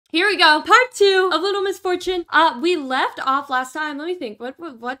Here we go, part 2 of Little Misfortune. We left off last time. Let me think.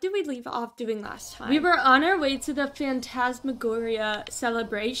 What did we leave off doing last time? We were on our way to the Phantasmagoria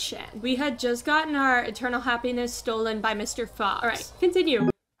celebration. We had just gotten our eternal happiness stolen by Mr. Fox. All right, continue.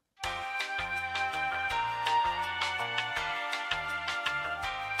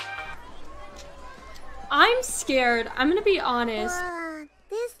 I'm scared. I'm gonna be honest.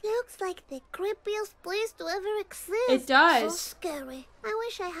 This looks like the creepiest place to ever exist. It does. So scary. I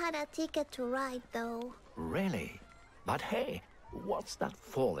wish I had a ticket to ride, though. Really? But hey, what's that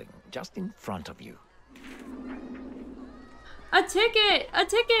falling just in front of you? A ticket! A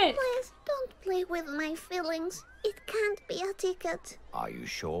ticket! Please, don't play with my feelings. It can't be a ticket. Are you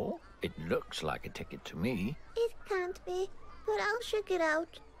sure? It looks like a ticket to me. It can't be, but I'll check it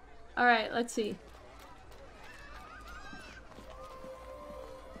out. Alright, let's see.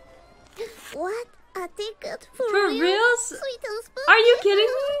 What? A ticket? For real? Sweet and spooky. Are you kidding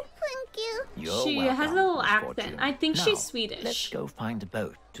me? Thank you. You're She welcome, has a little Misfortune. accent. I think Now, she's Swedish. Let's go find a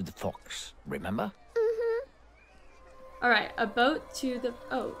boat to the Fox, remember? Alright, a boat to the...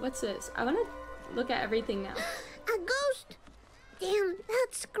 Oh, what's this? I want to look at everything now. A ghost? Damn,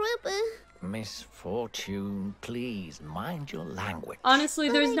 that's creepy. Misfortune, please mind your language. Honestly,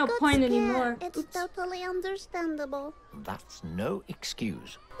 But there's I no got point scared. anymore. It's Oops. totally understandable. That's no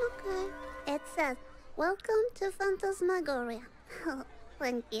excuse. Okay. It says, welcome to Phantasmagoria. Oh,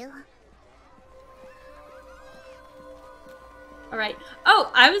 thank you. Alright.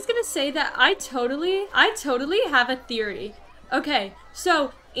 Oh, I was gonna say that I totally have a theory. Okay,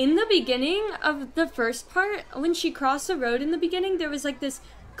 so in the beginning of the first part, when she crossed the road in the beginning, there was like this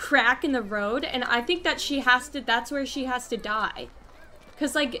crack in the road, and I think that that's where she has to die.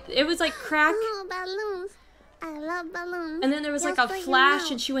 Cause like, it was like crack. Oh, balloons. I love balloons. And then there was like a Just so you flash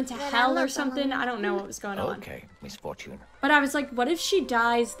know and she went to that I hell or love something. balloons. I don't know what was going on. Okay, Misfortune. But I was like, what if she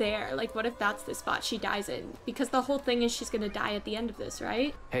dies there? Like, what if that's the spot she dies in? Because the whole thing is she's gonna die at the end of this,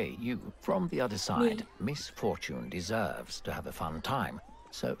 right? Hey, you, from the other side, Misfortune deserves to have a fun time.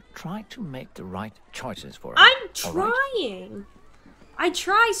 So try to make the right choices for her. I'm all right? trying! I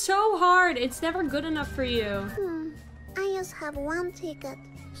try so hard. It's never good enough for you. I just have one ticket,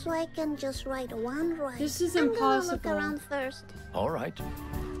 so I can just ride one ride. This is I'm gonna impossible. look around first. All right.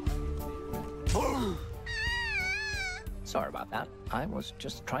 Sorry about that. I was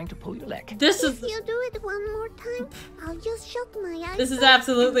just trying to pull your leg. This If is... you do it one more time, I'll just shut my eyes. This is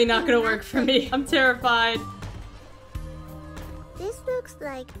absolutely not gonna work for me. I'm terrified. This looks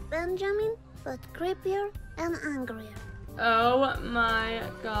like Benjamin, but creepier and angrier. Oh my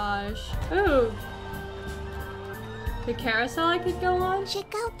gosh. Ooh. The carousel I could go on?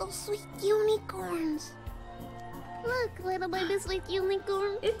 Check out those sweet unicorns. Look, little baby sweet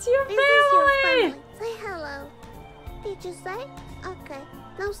unicorn. It's your This is your family! family. Say hello. Did you say? Okay.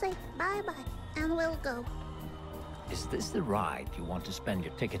 Now say bye-bye, and we'll go. Is this the ride you want to spend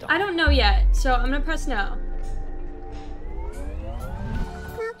your ticket on? I don't know yet, so I'm gonna press no.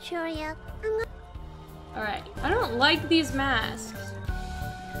 Not sure yet. I'm gonna... Alright. I don't like these masks.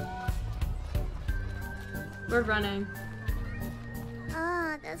 We're running.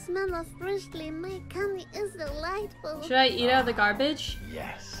 Ah, the smell of freshly made candy is delightful. Should I eat out of the garbage?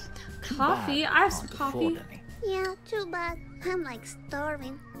 Yes. Too Coffee? bad I have can't some coffee. afford any. Yeah, too bad. I'm like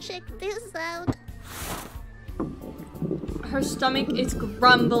starving. Check this out. Her stomach is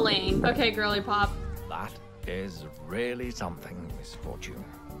grumbling. Okay, girly pop. That is really something, Misfortune.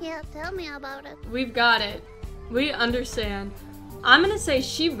 Yeah, tell me about it. We've got it. We understand. I'm gonna say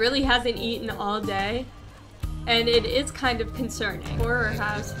she really hasn't eaten all day. And it is kind of concerning. Horror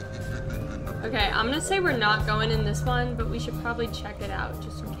house. Okay, I'm gonna say we're not going in this one, but we should probably check it out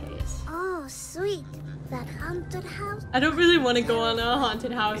just in case. Oh, sweet. That haunted house? I don't really want to go on a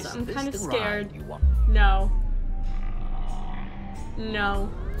haunted house. Is I'm this kind of the scared. ride you want? No. No.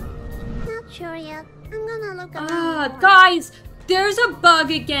 Not sure yet. I'm gonna look around. Ah, more. guys! There's a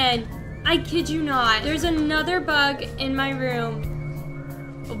bug again! I kid you not. There's another bug in my room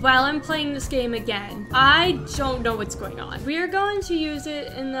while I'm playing this game again. I don't know what's going on. We are going to use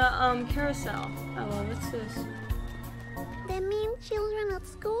it in the carousel. Oh, well, what's this? The mean children at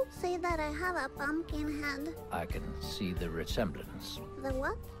school say that I have a pumpkin head. I can see the resemblance. The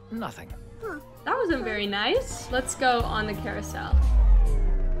what? Nothing. Huh. That wasn't very nice. Let's go on the carousel.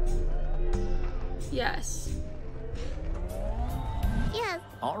 Yes. Yes.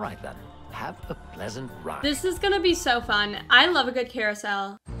 All right then. Have a pleasant ride. This is gonna be so fun. I love a good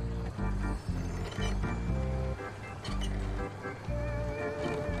carousel.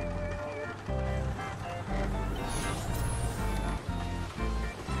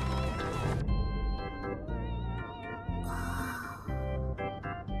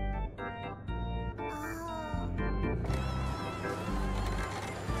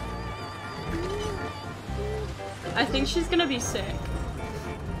 I think she's gonna be sick.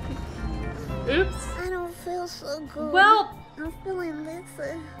 Oops. I don't feel so good. Well, I'm feeling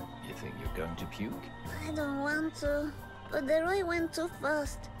dizzy. You think you're going to puke? I don't want to, but the ride went too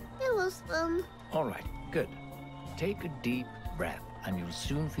fast. It was fun. All right, good. Take a deep breath and you'll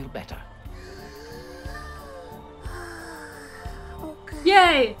soon feel better. Okay.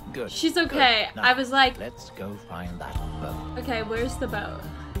 yay! Good. She's good. okay. Now, I was like, let's go find that boat. okay, where's the boat?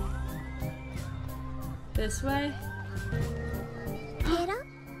 This way? Get up.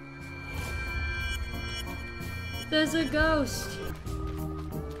 There's a ghost.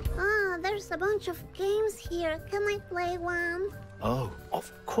 Ah, there's a bunch of games here. Can I play one? Oh,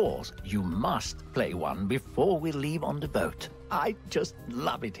 of course, you must play one before we leave on the boat. I just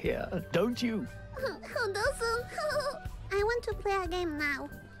love it here, don't you? Who doesn't? I want to play a game now.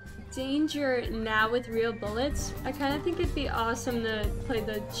 Danger now with real bullets? I kind of think it'd be awesome to play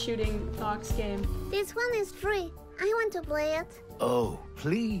the shooting fox game. This one is free. I want to play it. Oh,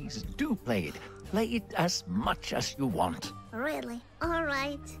 please do play it. Play it as much as you want. Really?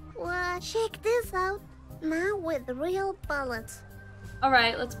 Alright. Well, check this out. Now with real bullets.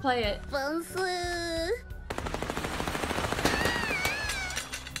 Alright, let's play it. Fancy.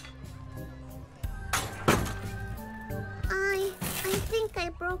 I think I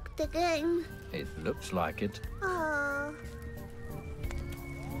broke the game. It looks like it. Oh.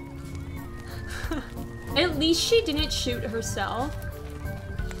 At least she didn't shoot herself.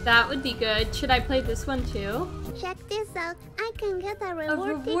 That would be good. Should I play this one too? Check this out. I can get a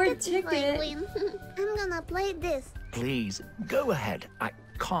reward, reward ticket if I ticket? win. I'm gonna play this. Please, go ahead. I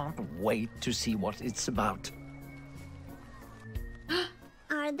can't wait to see what it's about.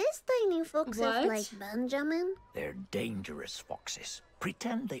 Are these tiny foxes What? like Benjamin? They're dangerous foxes.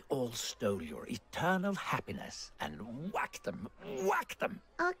 Pretend they all stole your eternal happiness and whack them, whack them.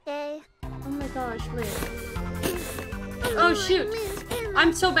 Okay. Oh my gosh, wait. Oh, Oh I shoot! missed. Damn it.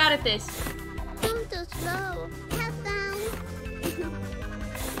 I'm so bad at this. I'm too slow. Head down.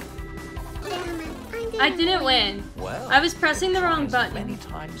 Damn it. I didn't win. Well, I was pressing the try wrong as button. many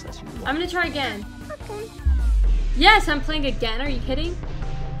times as you want. I'm gonna try again. Okay. Yes, I'm playing again. Are you kidding?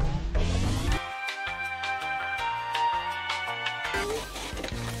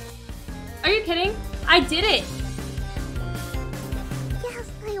 Are you kidding? I did it! Yes,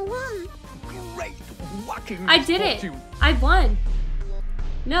 I won. Great whacking. I did it! Misfortune. I won!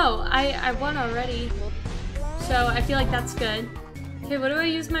 No, I won already. So I feel like that's good. Okay, what do I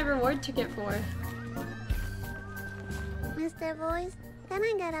use my reward ticket for? Mr. Voice, can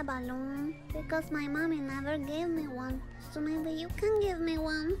I get a balloon? Because my mommy never gave me one. So maybe you can give me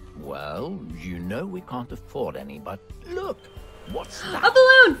one. Well, you know we can't afford any, but look, what's A that?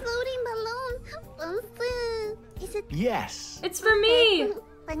 balloon! Floating balloon. Fancy. Is it? Yes. It's for me!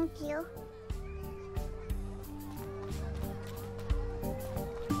 Thank you.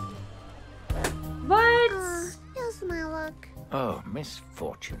 What? Here's my luck. Oh,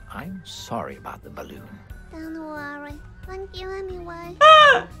 Misfortune, I'm sorry about the balloon. Don't worry. Thank you anyway.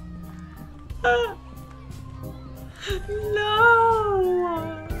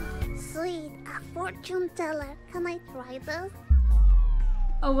 No! Sweet, a fortune teller. Can I try this?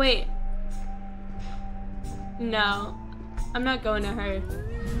 Oh, wait. No. I'm not going to her.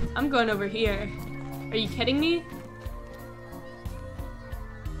 I'm going over here. Are you kidding me?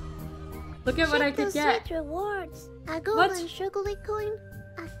 Look at what I Check the could get. sweet rewards. A golden chocolate coin,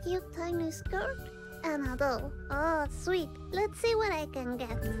 a cute tiny skirt, and a doll. Oh, sweet. Let's see what I can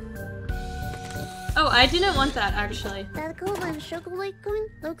get. Oh, I didn't want that, actually. That golden chocolate coin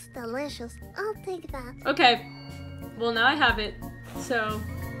looks delicious. I'll take that. Okay. Well, now I have it. So,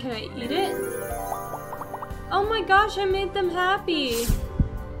 can I eat it? Oh my gosh, I made them happy.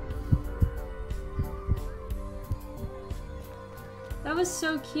 That was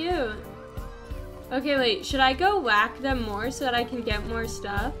so cute. Okay, wait, should I go whack them more so that I can get more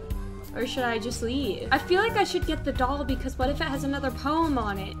stuff? Or should I just leave? I feel like I should get the doll because what if it has another poem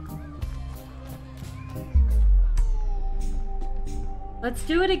on it? Let's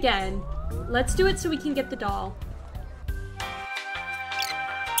do it again. Let's do it so we can get the doll.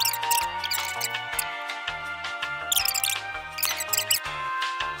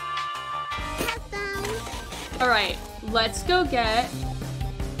 Head down. Alright, let's go get...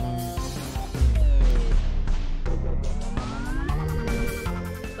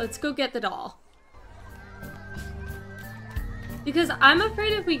 Let's go get the doll. Because I'm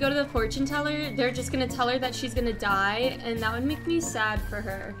afraid if we go to the fortune teller, they're just gonna tell her that she's gonna die, and that would make me sad for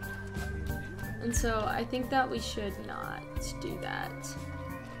her. And so I think that we should not do that.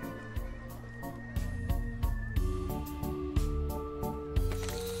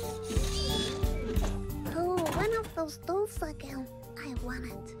 Oh, one of those dolls again. I want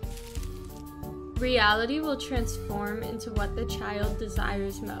it. Reality will transform into what the child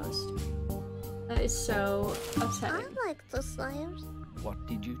desires most. That is so upsetting. I like desires. What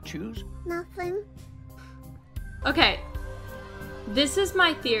did you choose? Nothing. Okay, this is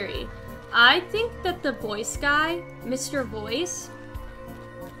my theory. I think that the voice guy, Mr. Voice,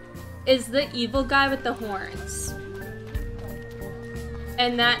 is the evil guy with the horns.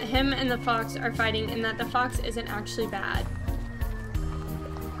 And that him and the fox are fighting, and that the fox isn't actually bad.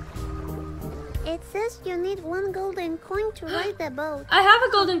 It says you need 1 golden coin to ride the boat. I have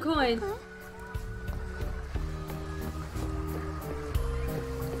a golden coin. Okay.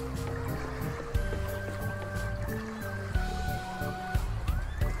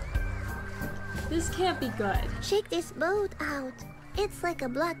 This can't be good. Check this boat out. It's like a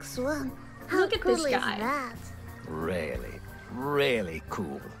black swan. How Look at cool this is guy. that? Really, really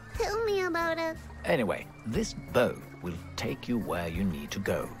cool. Tell me about it. Anyway, this boat will take you where you need to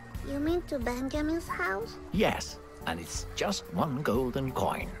go. You mean to Benjamin's house? Yes, and it's just 1 golden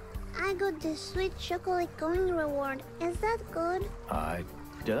coin. I got this sweet chocolate coin reward. Is that good? I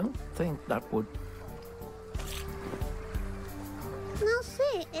don't think that would... No,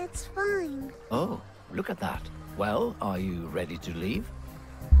 see, it's fine. Oh, look at that. Well, are you ready to leave?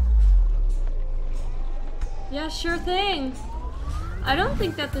 Yeah, sure thing. I don't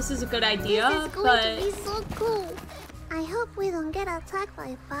think that this is a good idea, This is going but to be so cool. I hope we don't get attacked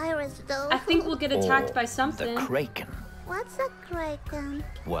by pirates, though. I think we'll get attacked Or by something. The kraken. What's a kraken?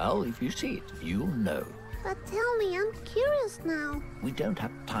 Well, if you see it, you'll know. But tell me, I'm curious now. We don't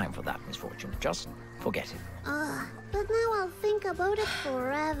have time for that, Misfortune. Just forget it. Ugh, but now I'll think about it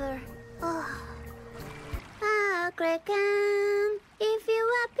forever. Ugh. Ah, kraken, if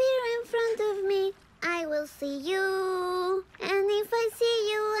you appear in front of me, I will see you. And if I see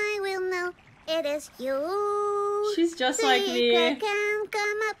you, I will know it is you. She's just See, like me. Kraken,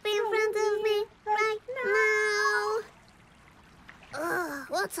 come up in front of me right now. Ugh,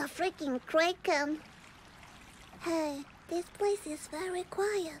 what's a freaking kraken? Hey, this place is very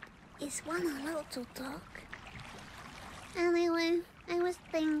quiet. Is one allowed to talk? Anyway, I was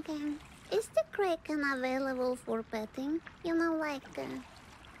thinking, is the kraken available for petting? You know, like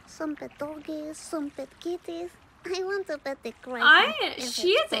some pet doggies, some pet kitties. I want to pet the kraken. She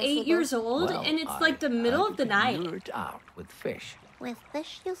is 8 years old, Well, and it's like the middle of the night. Lured out with fish. With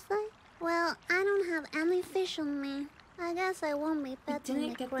fish, you say? Well, I don't have any fish on me. I guess I won't be petting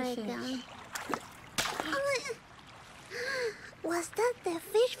didn't the get the kraken. Was that the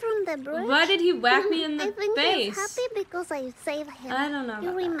fish from the bridge? Why did he whack me in the I think face? he's happy because I saved him. I don't know You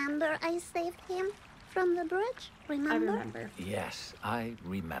about that. remember I saved him from the bridge? I Remember? remember. Yes, I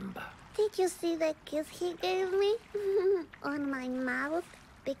remember. Did you see the kiss he gave me? On my mouth?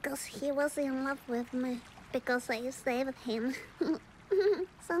 Because he was in love with me. Because I saved him.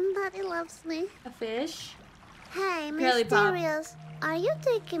 Somebody loves me. A fish? Hey, Girly pop. Mysterious. Are you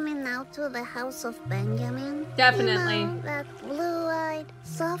taking me now to the house of Benjamin? Definitely. You know, that blue-eyed,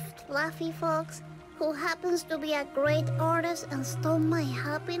 soft, fluffy fox who happens to be a great artist and stole my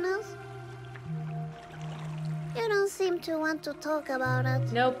happiness? You don't seem to want to talk about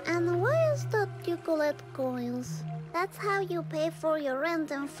it. Nope. And why is that you collect coins? That's how you pay for your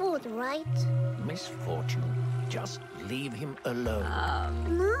rent and food, right? Misfortune, just leave him alone.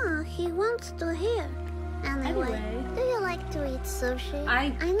 No, he wants to hear. Anyway, Anyway. do you like to eat sushi? I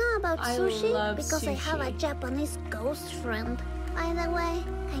know about I sushi love because I have a sushi. Japanese ghost friend. By the way,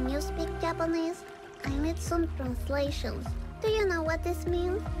 can you speak Japanese? I need some translations. Do you know what this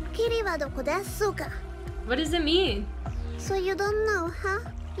means? Kiri wa doko desu ka? What does it mean? So you don't know, huh?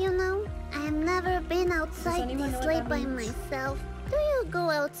 You know, I have never been outside anyone know this what late that by means? myself. Do you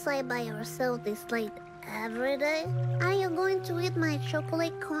go outside by yourself this late every day? Are you going to eat my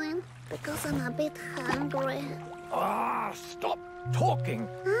chocolate coin? Because I'm a bit hungry. Ah, stop talking.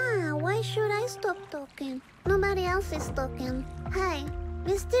 Ah, why should I stop talking? Nobody else is talking. Hey,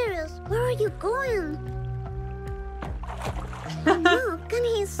 Mysterious, where are you going? No, can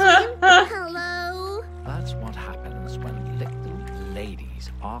he swim? Hello? That's what happens when little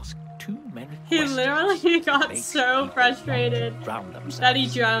ladies ask too many He questions. literally got Makes so people frustrated want to drown themselves. that he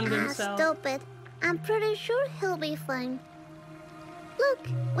drowned Ah, himself. stupid. I'm pretty sure he'll be fine. Look,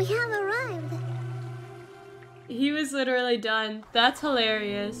 we have arrived. He was literally done. That's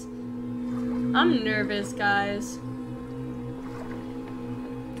hilarious. I'm nervous, guys.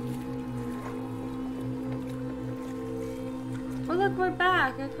 Oh look, we're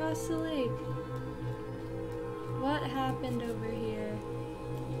back across the lake. What happened over here?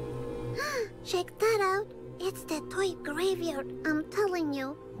 Check that out. It's the toy graveyard, I'm telling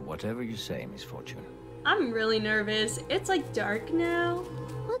you. Whatever you say, Misfortune. I'm really nervous. It's like dark now.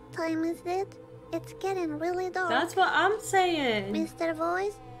 What time is it? It's getting really dark. That's what I'm saying. Mr.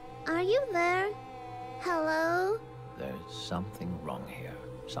 Voice, are you there? Hello? There's something wrong here.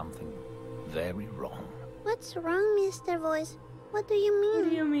 Something very wrong. What's wrong, Mr. Voice? What do you mean? What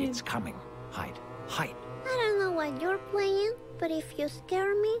do you mean? It's coming. Hide. Hide. I don't know what you're playing, but if you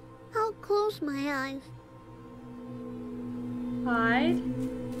scare me, I'll close my eyes. Hide?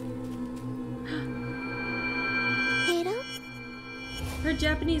 Ada? Her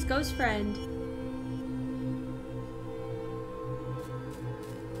Japanese ghost friend.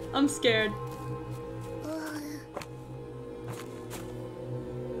 I'm scared. Ugh.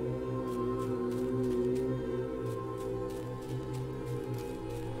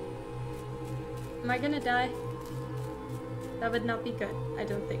 Am I gonna die? That would not be good, I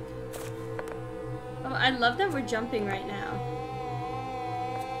don't think. Oh, I love that we're jumping right now.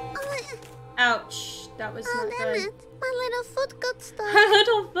 Ouch, that was Oh, not damn good. it. My little foot got stuck. Her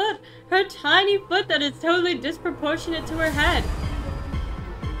little foot! Her tiny foot that is totally disproportionate to her head.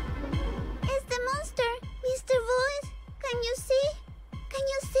 It's the monster, Mr. Voice. Can you see? Can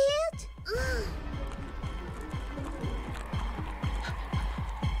you see it? Ugh.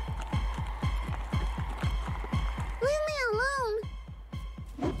 Leave me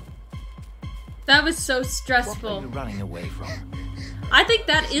alone. That was so What are stressful. you running away from? I think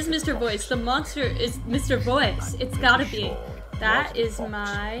that is Mr. Voice. The monster is Mr. Voice. It's gotta be. Sure it That was the is fox.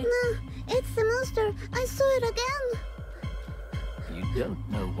 my... No, it's the monster. I saw it again. You don't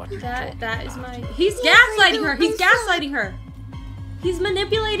know what you're talking That is about. my... He's Yes, I gaslighting do. her. He's I saw it. gaslighting her. He's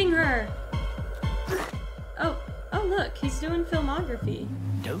manipulating her. Oh, look. He's doing filmography.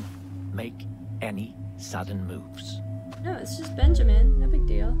 Don't make any sudden moves. No, it's just Benjamin. No big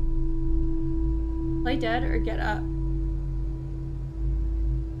deal. Play dead or get up.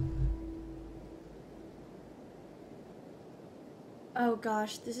 Oh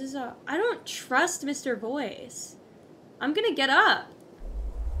gosh, this is a... I don't trust Mr. Voice. I'm gonna get up.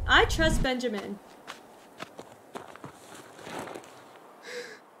 I trust Benjamin.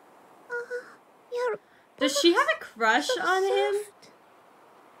 You're Does she have a crush on him? soft.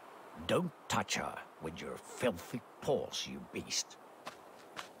 Don't touch her with your filthy paws, you beast.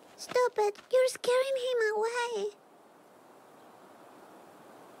 Stop it. You're scaring him away.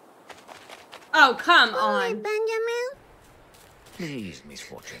 Oh, come Hi, on. Benjamin. Please,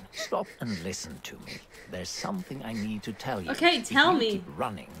 Misfortune, stop and listen to me. There's something I need to tell you. Okay, tell if you me. keep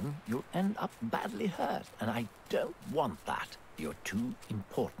running, you'll end up badly hurt, and I don't want that. You're too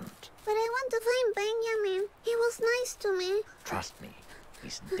important. But I want to find Benjamin. He was nice to me. Trust me,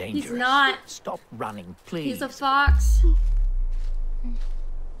 he's dangerous. not. Stop running, please. He's a fox.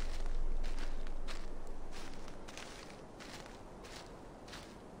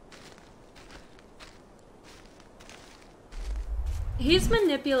 He's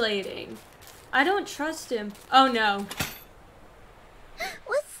manipulating. I don't trust him. Oh no.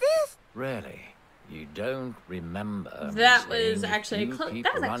 What's this? Really? You don't remember me That saying was if actually a you clo- keep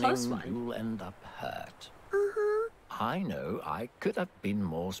that was a running, close one. You'll end up hurt. Uh-huh. I know I could have been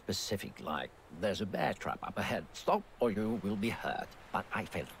more specific, like, there's a bear trap up ahead. Stop or you will be hurt. But I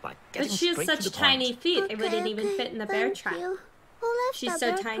felt like getting But she has straight such to the tiny point. feet, it wouldn't even fit in the bear thank trap. You. Who left She's the so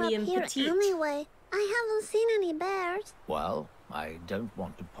bear tiny trap and here petite. anyway? I haven't seen any bears. Well, I don't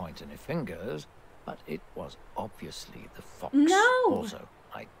want to point any fingers, but it was obviously the fox. No! Also,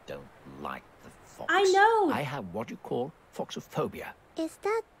 I don't like the fox. I know. I have what you call foxophobia. Is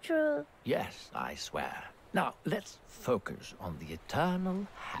that true? Yes, I swear. Now, let's focus on the eternal He's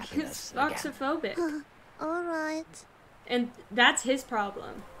happiness again. foxophobic. All right. And that's his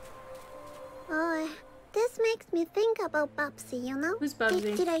problem. Oh, this makes me think about Bubsy, you know? Who's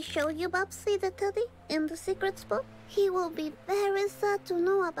Bubsy? Did I show you Bubsy the teddy in the secret spot? He will be very sad to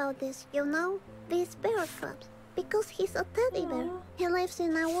know about this, you know? These bear traps. Because he's a teddy bear. Aw. He lives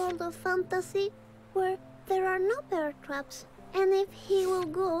in a world of fantasy where there are no bear traps. And if he will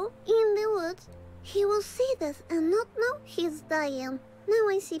go in the woods, he will see this and not know he's dying. Now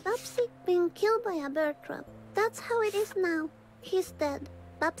I see Bubsy being killed by a bear trap. That's how it is now. He's dead.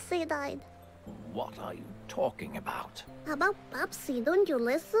 Bubsy died. What are you talking about? About Bubsy, don't you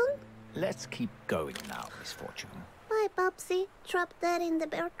listen? Let's keep going now, Misfortune. Bye, Bubsy. Trapped dead in the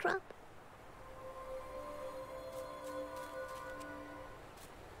bear trap.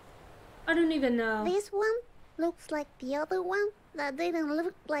 I don't even know. This one looks like the other one that didn't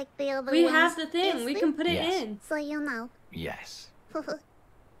look like the other We ones. have the thing. You We see? can put it Yes. in. So you know. Yes.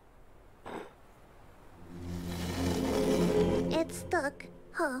 It's stuck,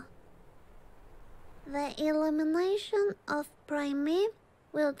 huh? The elimination of Primate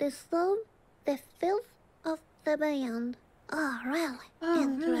will dissolve The filth of the beyond. Oh, really? Oh,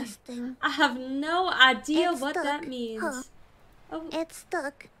 Interesting. Really? I have no idea It's what stuck. that means. Huh. Oh, It's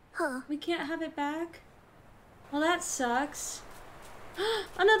stuck. Huh. we can't have it back? Well, that sucks.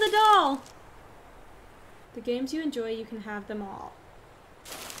 Another doll! The games you enjoy, you can have them all.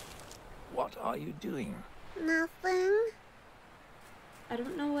 What are you doing? Nothing. I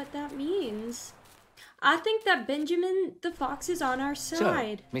don't know what that means. I think that Benjamin the Fox is on our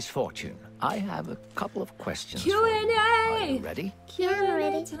side. So, Misfortune, I have a couple of questions Q&A! for you. Are you ready?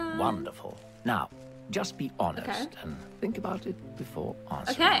 Q&A time. Wonderful. Now, just be honest Okay. and think about it before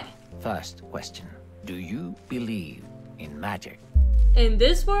answering. Okay. First question. Do you believe in magic? In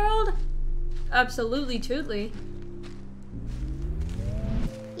this world? Absolutely, totally.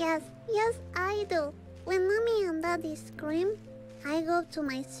 Yes, I do. When Mommy and Daddy scream, I go to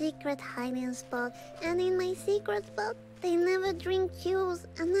my secret hiding spot. And in my secret spot, they never drink juice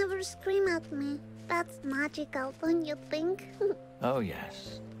and never scream at me. That's magical, don't you think? Oh,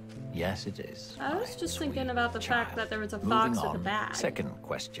 yes. Yes, it is. I was my just thinking sweet about the fact child. that there was a Moving fox with a on. bag. Second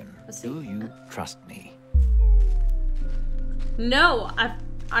question. Let's see. Do you trust me? No,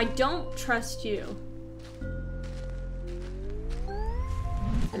 I don't trust you.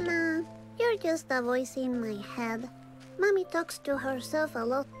 Nah, you're just a voice in my head. Mommy talks to herself a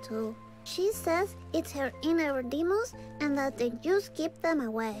lot too. She says it's her inner demons and that the juice keep them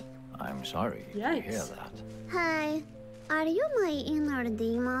away. I'm sorry to Yikes. hear that. Hi, are you my inner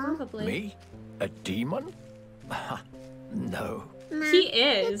demon? Probably. Me? A demon? No. Nah, He you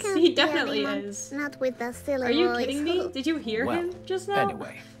is. can't He be a definitely demon. is. Not with that silly Are you voice. kidding me? Did you hear Well, him just now?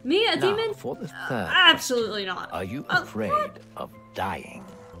 Anyway. Me, a now, demon? for the third Absolutely question. not. Are you What? afraid of dying?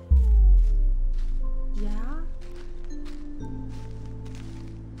 Yeah.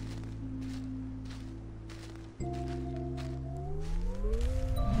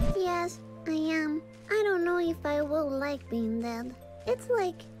 Yes, I am. I don't know if I will like being dead. It's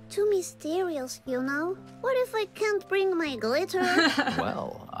like too mysterious, you know? What if I can't bring my glitter?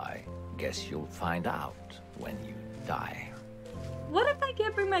 Well, I guess you'll find out when you die. What if I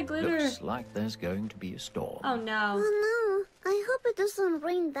can't bring my glitter? Looks like there's going to be a storm. Oh no. Oh no, I hope it doesn't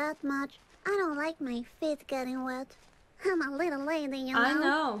rain that much. I don't like my feet getting wet. I'm a little lady, you know? I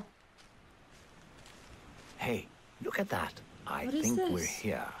know. Hey, look at that. I What is think we're this?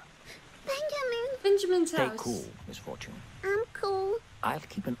 here. Benjamin, Benjamin's Stay house. cool, Misfortune. I'm cool. I'll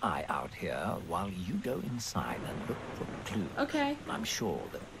keep an eye out here while you go inside and look for clues. Okay. I'm sure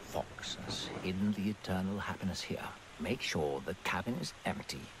the fox has hidden the eternal happiness here. Make sure the cabin is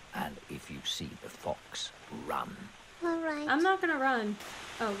empty, and if you see the fox, run. Alright. I'm not gonna run.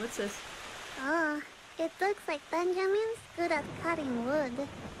 Oh, what's this? Oh, it looks like Benjamin's good at cutting wood.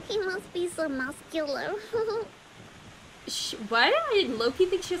 He must be so muscular. Why did I low-key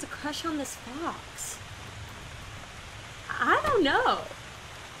think she has a crush on this fox? I don't know.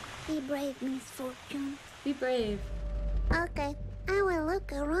 Be brave, Misfortune. Be brave. Okay, I will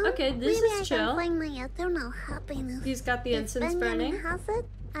look around. Okay, this Maybe is I chill. can find my eternal happiness. He's got the If incense Benjamin burning. has it,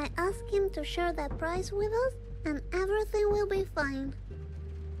 I ask him to share the prize with us, and everything will be fine.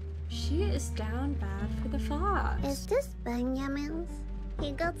 She is down bad for the fox. Is this Benjamin's?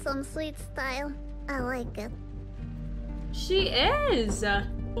 He got some sweet style. I like it. She is.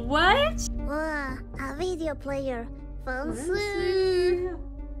 What? Wow, a video player. Let's Fancy. see.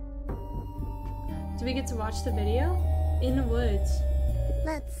 Do we get to watch the video? In the woods.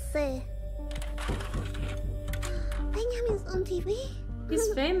 Let's see. Benjamin's on TV?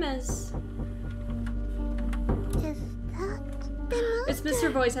 He's famous. Is that the It's monster?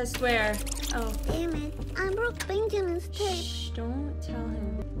 Mr. Voice, I swear. Oh, Damn it, I broke Benjamin's tape. shh, don't tell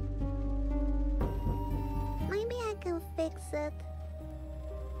him. Maybe I can fix it.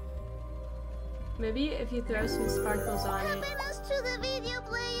 Maybe if you throw some sparkles on it. Happiness to the video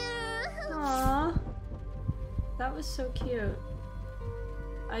player. Aww. That was so cute.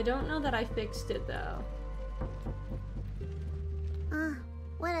 I don't know that I fixed it though. Ah,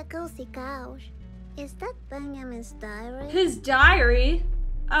 what a cozy couch. Is that Benjamin's diary? His diary?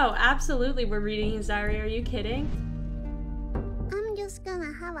 Oh, absolutely we're reading his diary. Are you kidding? I'm just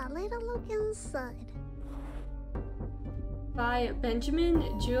gonna have a little look inside. By Benjamin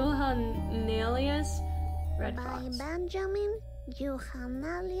Juhanelius Red By Fox. Benjamin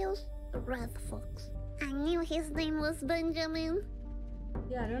Juhanelius Red Fox. I knew his name was Benjamin.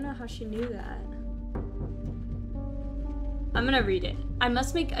 Yeah, I don't know how she knew that. I'm gonna read it. I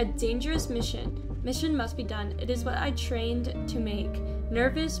must make a dangerous mission. Mission must be done. It is what I trained to make.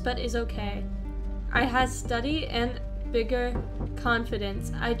 Nervous, but is okay. I has study and bigger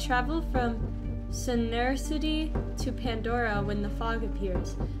confidence. I travel from Sonercity to Pandora when the fog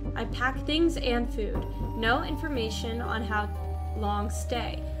appears. I pack things and food. No information on how long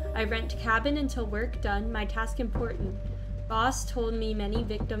stay. I rent cabin until work done. My task important. Boss told me many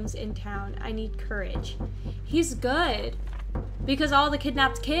victims in town. I need courage. He's good. Because all the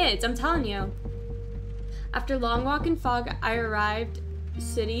kidnapped kids, I'm telling you. After long walk in fog, I arrived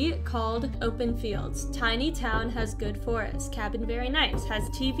city called Open Fields. Tiny town has good forest. Cabin very nice. Has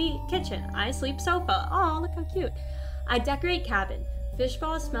TV, kitchen. I sleep sofa. Oh, look how cute. I decorate cabin. Fish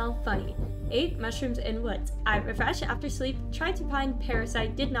balls smell funny. Ate mushrooms in woods. I refresh after sleep. Tried to find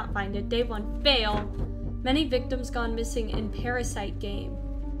parasite. Did not find it. Day 1 fail. Many victims gone missing in parasite game.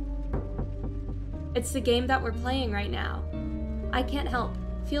 It's the game that we're playing right now. I can't help.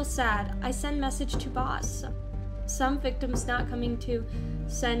 Feel sad. I send message to boss. Some victims not coming to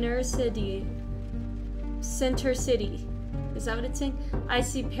Center City. Center City. Is that what it's saying? I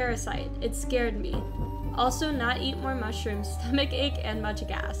see parasite. It scared me. Also not eat more mushrooms. Stomach ache and much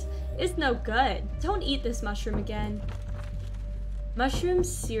gas. It's no good. Don't eat this mushroom again. Mushrooms,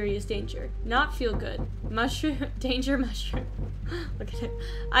 serious danger. Not feel good. Mushroom, danger mushroom. Look at it.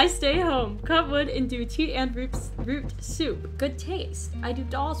 I stay home. Cut wood and do tea and root soup. Good taste. I do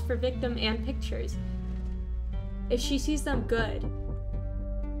dolls for victim and pictures. If she sees them, good.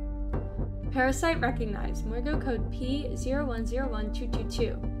 Parasite recognized. Morgo code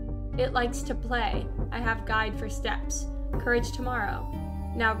P0101222. It likes to play. I have guide for steps. Courage tomorrow.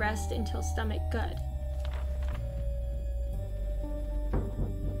 Now rest until stomach good.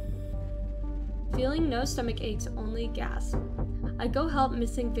 Feeling no stomach aches, only gas. I go help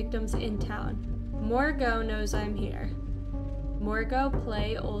missing victims in town. Morgo knows I'm here. Morgo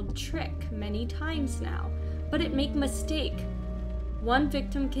play old trick many times now, but it make mistake. One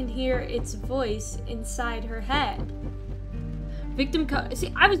victim can hear its voice inside her head. Victim code.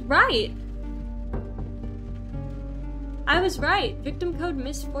 See, I was right. I was right. Victim code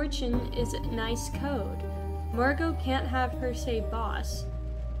Misfortune is a nice code. Morgo can't have her say boss.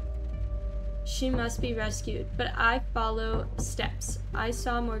 She must be rescued, but I follow steps. I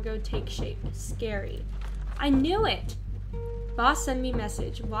saw Morgo take shape. Scary. I knew it. Boss send me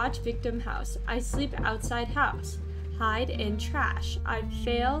message. Watch victim house. I sleep outside house. Hide in trash. I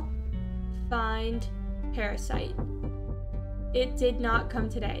fail. Find parasite. It did not come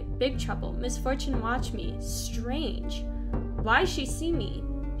today. Big trouble. Misfortune watch me. Strange. Why she see me?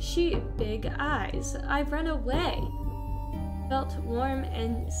 She big eyes. I've run away. Felt warm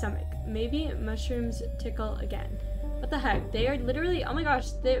and stomach. Maybe mushrooms tickle again. What the heck? They are literally, oh my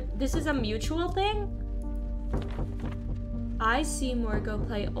gosh, this is a mutual thing? I see Morgo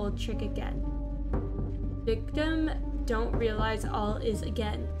play old trick again. Victim don't realize all is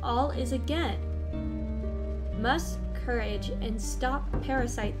again. All is again. Must courage and stop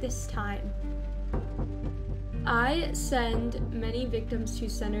parasite this time. I send many victims to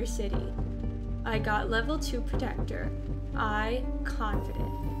Center City. I got level 2 protector. I confident.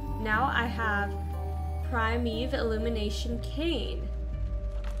 Now I have Primeve Illumination Cane.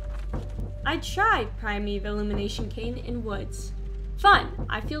 I tried Primeve Illumination Cane in woods. Fun!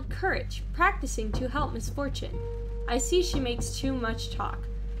 I feel courage, practicing to help Misfortune. I see she makes too much talk.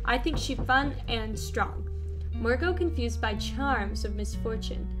 I think she fun and strong. Morgo confused by charms of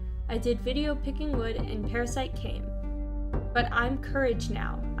Misfortune. I did video picking wood and parasite came. But I'm courage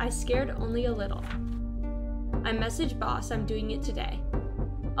now. I scared only a little. I message boss I'm doing it today.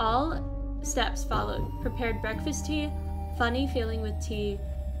 All steps followed. Prepared breakfast tea, funny feeling with tea,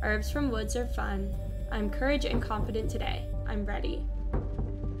 herbs from woods are fun. I'm courage and confident today. I'm ready.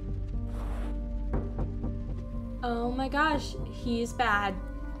 Oh my gosh, he's bad.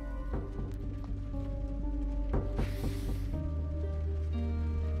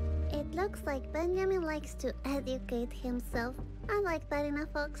 It looks like Benjamin likes to educate himself. I like that in a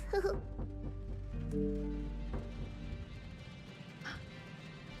fox.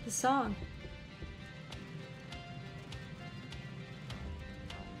 The song.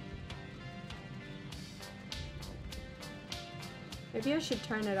 Maybe I should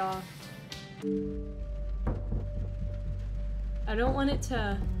turn it off. I don't want it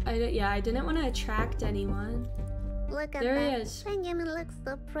to... I didn't want to attract anyone. Look at there that. He is. Benjamin looks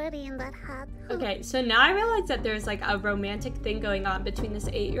so pretty in that hat. Okay, so now I realize that there's like a romantic thing going on between this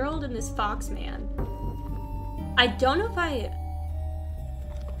 8-year-old and this fox man. I don't know if I...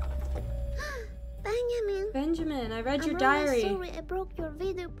 Benjamin, I read your diary. I'm sorry I broke your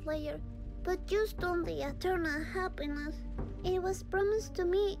video player, but used only eternal happiness. It was promised to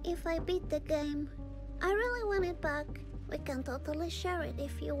me if I beat the game. I really want it back. We can totally share it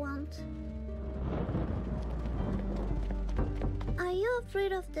if you want. Are you you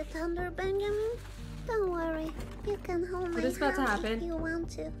afraid of the thunder, Benjamin? Don't worry. You can hold my What is about to hand happen? if you want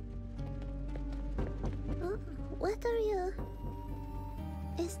to. Oh, what are you?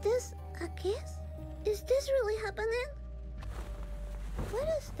 Is this a kiss? Is this really happening? What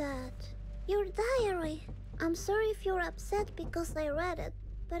is that? Your diary. I'm sorry if you're upset because I read it,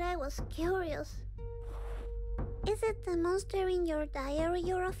 but I was curious. Is it the monster in your diary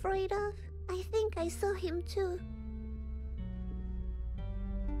you're afraid of? I think I saw him too.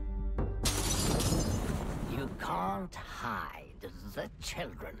 You can't hide the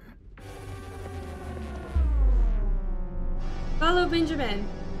children. Follow Benjamin.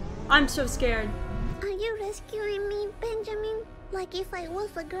 I'm so scared. Are you rescuing me, Benjamin? Like if I was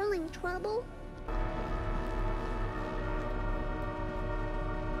a girl in trouble?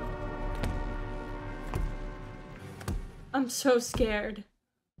 I'm so scared.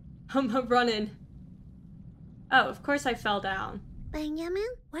 I'm running. Oh, of course I fell down. Benjamin,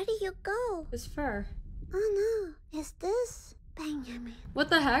 where did you go? His fur. Oh no, is this Benjamin? What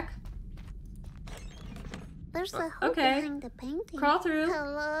the heck? There's a hole okay. behind the painting. Crawl through.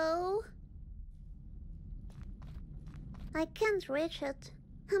 Hello? I can't reach it.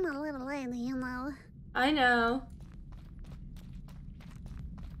 I'm a little lady, you know. I know.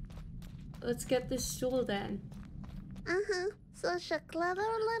 Let's get this stool then. Uh-huh. Such a clever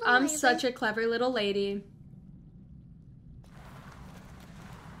little I'm lady. such a clever little lady.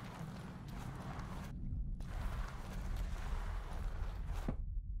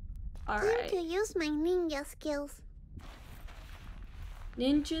 Time Alright. to use my ninja skills.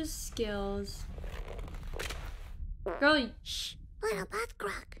 Ninja skills. Girl, Shh, little butt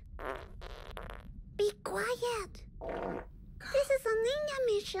crack. Be quiet. This is a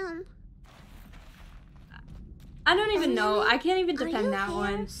ninja mission. I don't even know. Benjamin, I can't even Are defend you that here?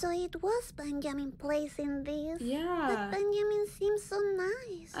 one. So it was Benjamin placing these. But Yeah. Benjamin seems so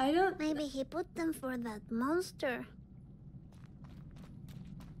nice. I don't... Maybe he put them for that monster.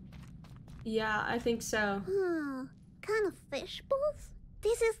 Yeah, I think so. Kind of fish balls?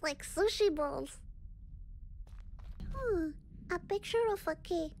 This is like sushi balls. A picture of a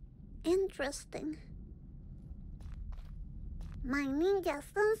key. Interesting. My ninja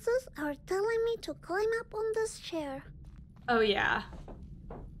senses are telling me to climb up on this chair. Oh, yeah.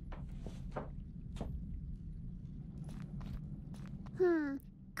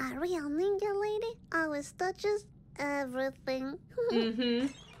 A real ninja lady always touches everything. Mm-hmm.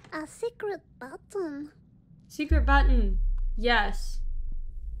 A secret button. Secret button. Yes.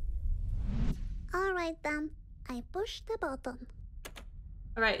 Alright then, I push the button.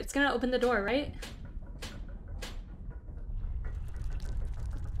 Alright, it's gonna open the door, right?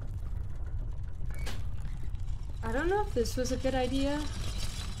 I don't know if this was a good idea.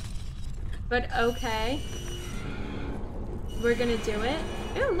 But okay. We're gonna do it.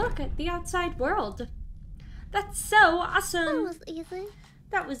 Ooh, look at the outside world. That's so awesome. That was easy.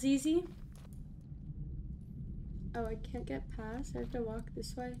 That was easy. Oh, I can't get past. I have to walk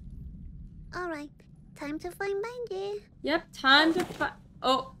this way. Alright, time to find Benji. Yep, time to find...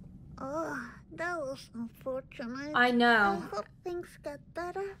 Oh, Oh, that was unfortunate. I know. I hope things get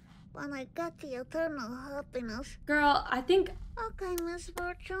better when I get the eternal happiness. Girl, I think... Okay,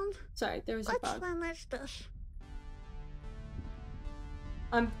 Misfortune. Sorry, there was a Let's bug. finish this.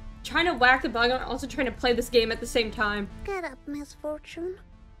 I'm trying to whack the bug. I'm also trying to play this game at the same time. Get up, Misfortune.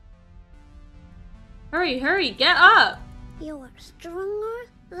 Hurry, hurry, get up! You are stronger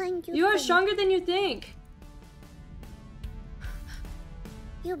than you You are think. stronger than you think.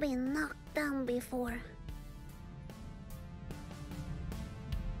 You've been knocked down before.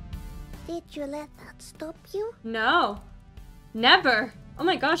 Did you let that stop you? No. Never. Oh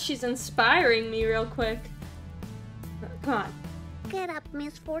my gosh, she's inspiring me real quick. Come on. Get up,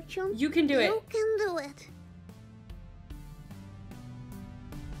 Misfortune. You can do it. You can do it.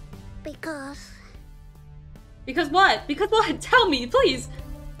 Because Because what? Because what? Tell me, please.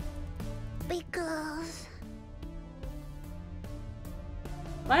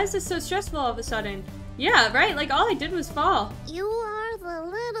 Why is this so stressful all of a sudden? Yeah, right? Like, all I did was fall. you are the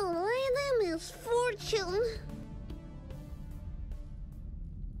little lady Misfortune.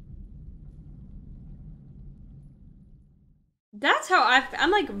 That's how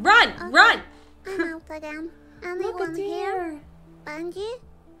I'm like, run! Okay. Run! I'm out again. Look Anyone at here? there. Benji?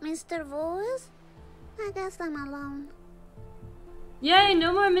 Mr. Voice? I guess I'm alone. Yay,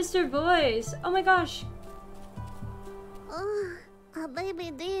 no more Mr. Voice. Oh my gosh. Oh, a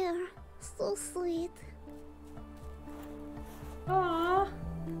baby deer. So sweet. Aww.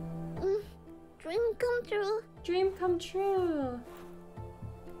 Dream come true. Dream come true.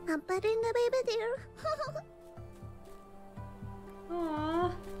 I'm petting the baby deer.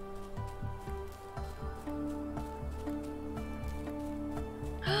 Aww.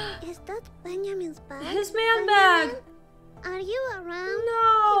 Is that Benjamin's bag? His man bag! Are you around?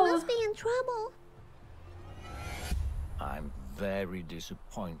 No! He must be in trouble. I'm very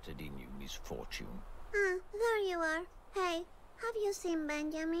disappointed in you, Misfortune. Ah, there you are. Hey, have you seen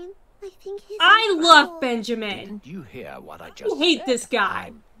Benjamin? I think he's I in love trouble. Benjamin! Didn't you hear what I I just hate said? this guy.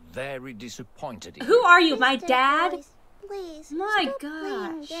 I'm very disappointed in Who you. are you, my Mr. dad? Boyce, please, My stop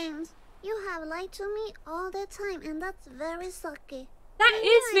playing gosh. games. You have lied to me all the time, and that's very sucky. That I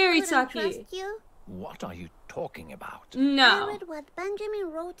knew is I very couldn't sucky. trust you. What are you talking about? I No. read what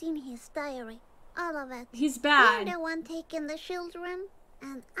Benjamin wrote in his diary. All of it. He's You're bad. the one taking the children,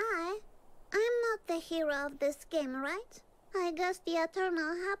 and I'm not the hero of this game, right? I guess the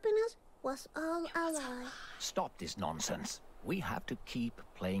eternal happiness was all a lie. Stop this nonsense. We have to keep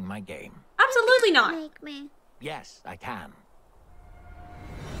playing my game. Absolutely not. Make me. Yes, I can.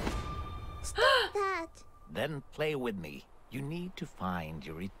 Stop that. Then play with me. You need to find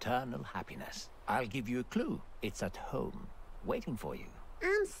your eternal happiness. I'll give you a clue. It's at home, waiting for you.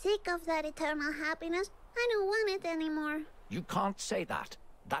 I'm sick of that eternal happiness. I don't want it anymore. You can't say that.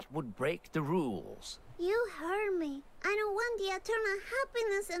 That would break the rules. You heard me. I don't want the eternal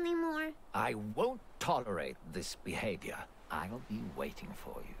happiness anymore. I won't tolerate this behavior. I'll be waiting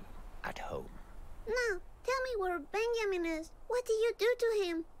for you at home. Now, tell me where Benjamin is. What did you do to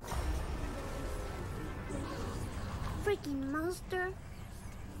him? Freaking monster.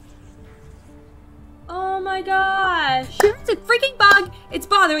 Oh my gosh. It's a freaking bug. It's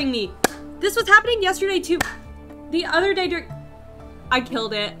bothering me. This was happening yesterday too. The other day during... I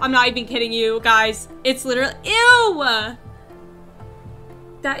killed it. I'm not even kidding you, guys. It's literally... Ew!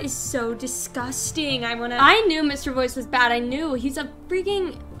 That is so disgusting. I knew Mr. Voice was bad. I knew. He's a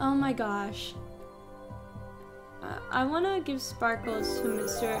freaking... Oh my gosh. I want to give sparkles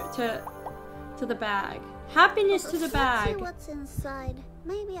to the bag. Happiness to the Let's bag. see what's inside.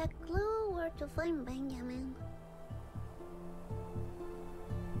 Maybe a clue where to find Benjamin.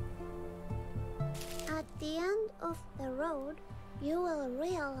 At the end of the road, you will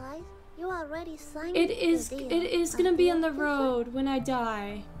realize you already signed It the is deal. gonna At be the on the end of it, road when I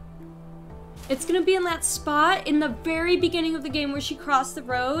die. It's gonna be in that spot in the very beginning of the game where she crossed the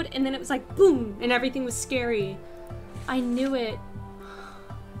road and then it was like boom and everything was scary. I knew it.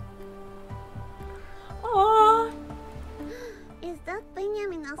 Aww. Is that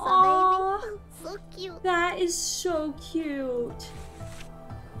Benjamin as a Aw. baby? Oh, so cute. That is so cute.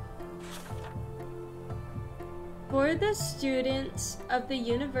 For the students of the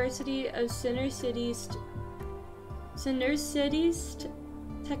University of Sinner Cities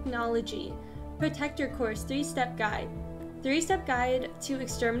Technology, Protector Course 3-Step Guide. 3-Step Guide to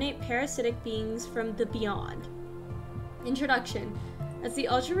Exterminate Parasitic Beings from the Beyond. Introduction. As the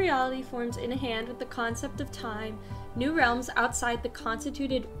Ultra Reality forms in hand with the concept of time, new realms outside the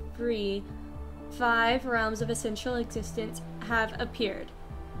constituted free 5 realms of essential existence have appeared.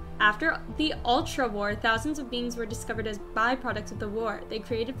 After the Ultra War, thousands of beings were discovered as byproducts of the war. They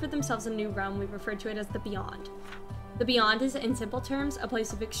created for themselves a new realm. We refer to it as the Beyond. The Beyond is, in simple terms, a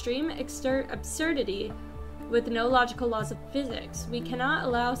place of extreme absurdity with no logical laws of physics. We cannot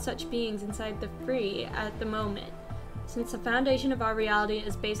allow such beings inside the free at the moment, since the foundation of our reality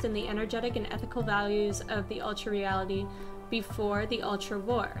is based on the energetic and ethical values of the Ultra Reality before the Ultra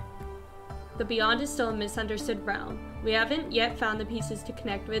War. The Beyond is still a misunderstood realm. We haven't yet found the pieces to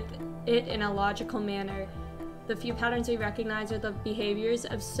connect with it in a logical manner. The few patterns we recognize are the behaviors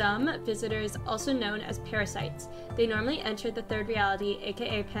of some visitors, also known as parasites. They normally enter the third reality,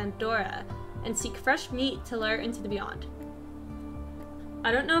 aka Pandora, and seek fresh meat to lure into the Beyond.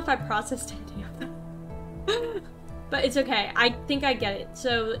 I don't know if I processed any of that. But it's okay. I think I get it.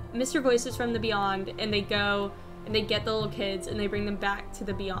 So Mr. Voice is from the Beyond, and they go and they get the little kids and they bring them back to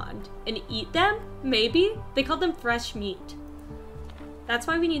the Beyond and eat them? Maybe? They call them fresh meat. That's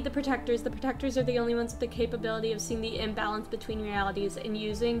why we need the Protectors. The Protectors are the only ones with the capability of seeing the imbalance between realities and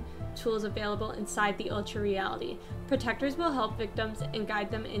using tools available inside the Ultra Reality. Protectors will help victims and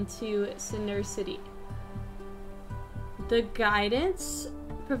guide them into Sinner City. The guidance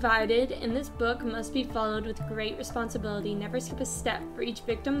provided in this book must be followed with great responsibility. Never skip a step. For each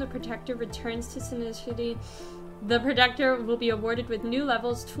victim the Protector returns to Sinner City, the Protector will be awarded with new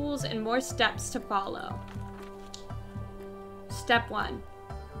levels, tools, and more steps to follow. Step 1.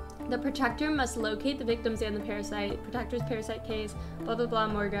 The Protector must locate the victims and the parasite. Protector's parasite case, blah blah blah,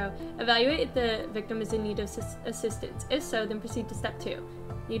 Morgo. Evaluate if the victim is in need of assistance. If so, then proceed to Step 2.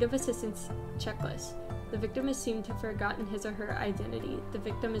 Need of assistance checklist. The victim is seemed to have forgotten his or her identity. The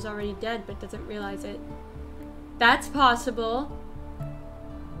victim is already dead but doesn't realize it. That's possible.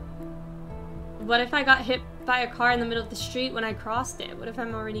 What if I got hit by a car in the middle of the street when I crossed it? What if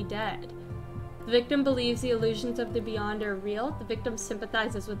I'm already dead? The victim believes the illusions of the beyond are real. The victim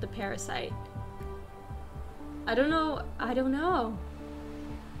sympathizes with the parasite. I don't know.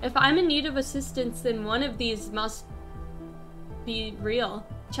 If I'm in need of assistance, then one of these must be real.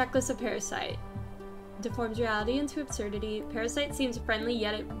 Checklist of parasite. Deforms reality into absurdity. Parasite seems friendly,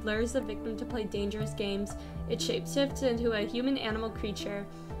 yet it lures the victim to play dangerous games. It shapeshifts into a human-animal creature.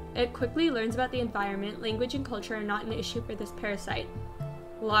 It quickly learns about the environment. Language and culture are not an issue for this parasite.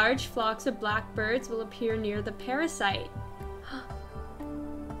 Large flocks of black birds will appear near the parasite.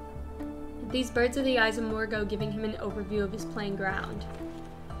 These birds are the eyes of Morgo, giving him an overview of his playing ground.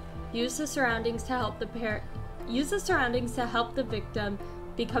 Use the surroundings to help the victim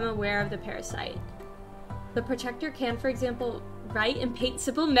become aware of the parasite. The protector can, for example, write and paint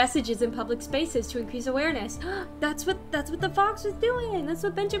simple messages in public spaces to increase awareness. That's what the fox was doing. That's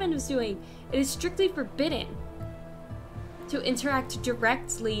what Benjamin was doing. It is strictly forbidden to interact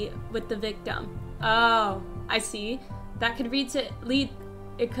directly with the victim. Oh, I see. That could lead to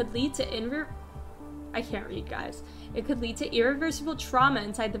I can't read, guys. It could lead to irreversible trauma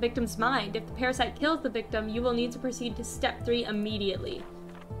inside the victim's mind. If the parasite kills the victim, you will need to proceed to step 3 immediately.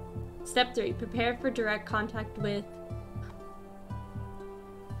 Step 3, prepare for direct contact with...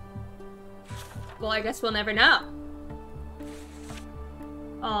 Well, I guess we'll never know.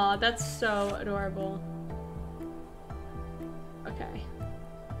 Aw, that's so adorable. Okay.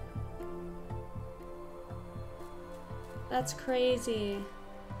 That's crazy.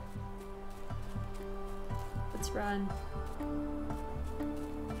 Let's run.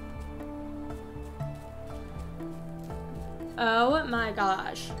 Oh my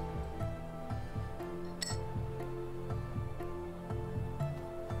gosh.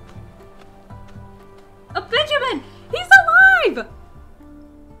 Oh, Benjamin! He's alive!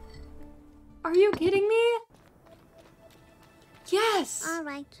 Are you kidding me? Yes!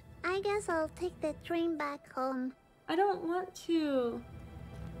 Alright, I guess I'll take the train back home. I don't want to.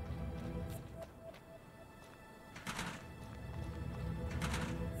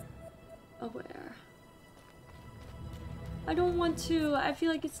 Aware. I don't want to. I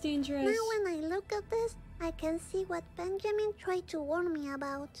feel like it's dangerous. Now when I look at this, I can see what Benjamin tried to warn me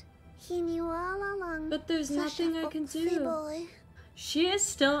about. He knew all along. But there's nothing I can do. Boy. She is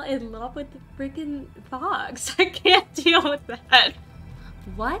still in love with the freaking fox. I can't deal with that.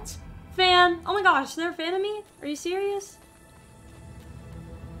 What? Fan? Oh my gosh, they're a fan of me? Are you serious?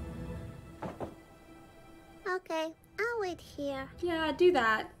 Okay, I'll wait here. Yeah, do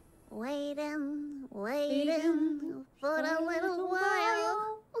that. Waiting for a little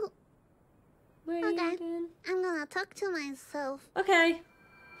while. Okay, I'm gonna talk to myself. Okay.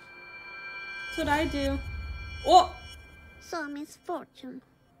 That's what I do. Oh! So, Misfortune,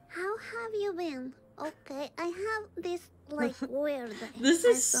 how have you been? Okay, I have this, like, weird day. This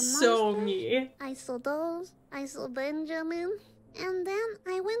is so monsters, me. I saw dolls, I saw Benjamin, and then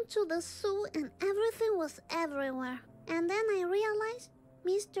I went to the zoo and everything was everywhere. And then I realized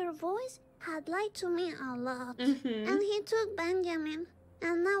Mr. Voice had lied to me a lot. And he took Benjamin,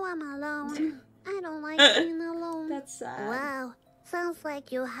 and now I'm alone. I don't like being alone. That's sad. Wow, sounds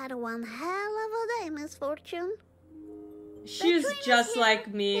like you had one hell of a day, Misfortune. She's just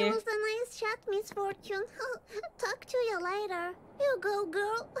like me. It was a nice chat, Misfortune. Talk to you later. You go,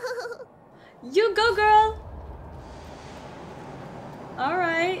 girl. You go, girl. All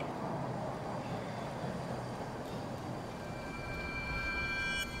right.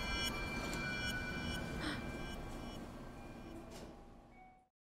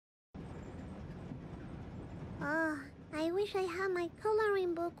 I wish I had my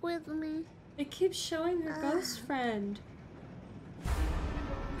coloring book with me. It keeps showing her ghost friend.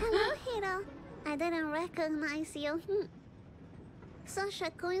 Hello, Hiro. I didn't recognize you. Such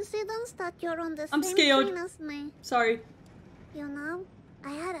a coincidence that you're on the same train as me. Sorry. You know,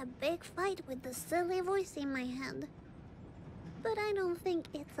 I had a big fight with the silly voice in my head. But I don't think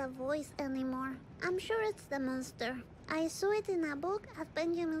it's a voice anymore. I'm sure it's the monster. I saw it in a book at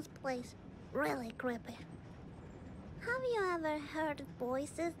Benjamin's place. Really creepy. Have you ever heard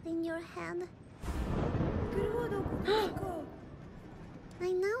voices in your head?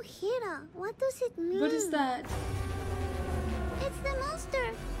 I know, Hiro. What does it mean? What is that? It's the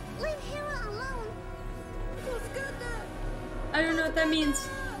monster. Leave Hiro alone. I don't know what that means.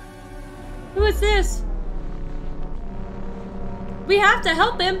 Who is this? We have to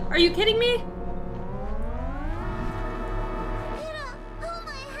help him. Are you kidding me? Hiro, hold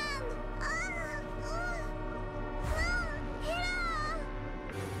my hand. No, Hiro.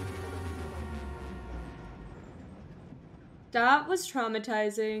 That was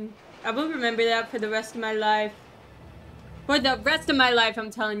traumatizing. I will remember that for the rest of my life. For the rest of my life, I'm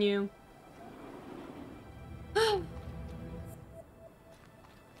telling you. I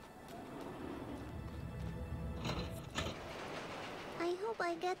hope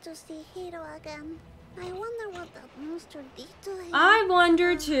I get to see Hiro again. I wonder what that monster did to him. I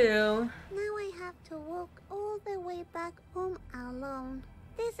wonder too. Now I have to walk all the way back home alone.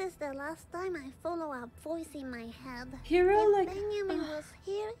 This is the last time I follow a voice in my head. Hiro, if like... Benjamin was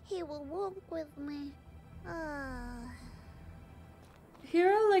here, he would walk with me.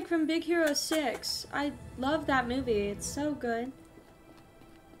 Hiro, like from Big Hero 6. I love that movie. It's so good.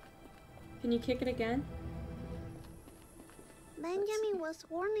 Can you kick it again? Benjamin was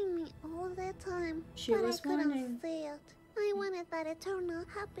warning me all the time. She but was I couldn't warning. see it. I wanted that eternal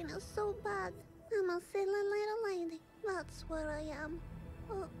happiness so bad. I'm a silly little lady. That's what I am.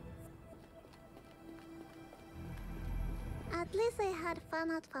 Oh. At least I had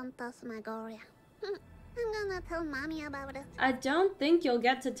fun at Phantasmagoria. I'm gonna tell Mommy about it. I don't think you'll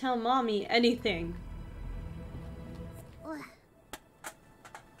get to tell Mommy anything. Ugh.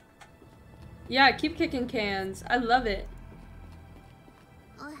 Yeah, keep kicking cans. I love it.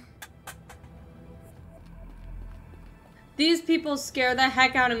 Ugh. These people scare the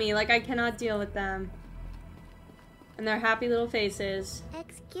heck out of me. Like, I cannot deal with them. And their happy little faces.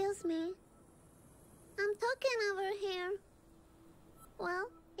 Excuse me. I'm talking over here. Well,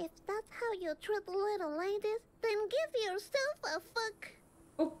 if that's how you treat little ladies, then give yourself a fuck.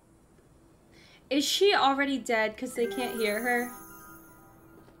 Oh. Is she already dead because they can't hear her?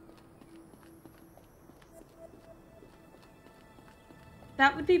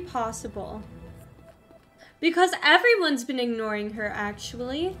 That would be possible. Because everyone's been ignoring her,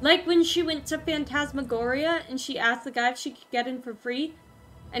 actually. Like when she went to Phantasmagoria and she asked the guy if she could get in for free,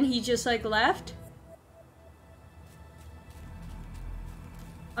 and he just, like, left.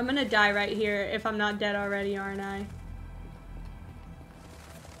 I'm gonna die right here if I'm not dead already, aren't I?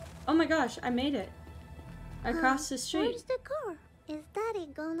 Oh my gosh, I made it. I crossed the street. Where's the car? Is Daddy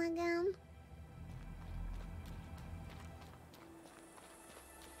gone again?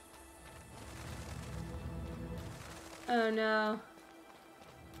 Oh no.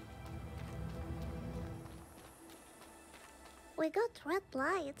 We got red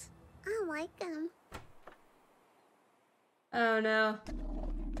lights. I like them. Oh no.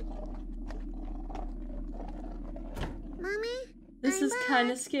 Mommy? This I'm is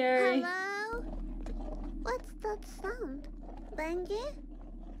kind of back. scary. Hello? What's that sound? Benji?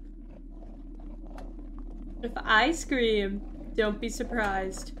 If I scream, don't be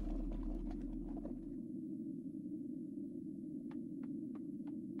surprised.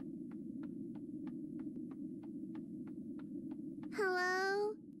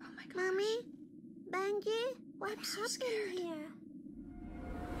 Hello? Oh my gosh. Mommy? Benji? What I'm so happened scared. here?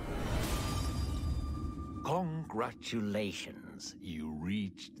 Congratulations, you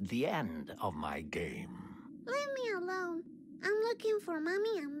reached the end of my game. Leave me alone. I'm looking for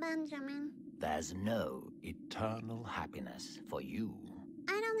Mommy and Benjamin. There's no eternal happiness for you.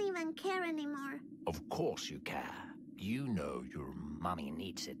 I don't even care anymore. Of course you care. You know your mummy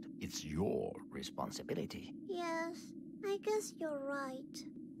needs it. It's your responsibility. Yes, I guess you're right.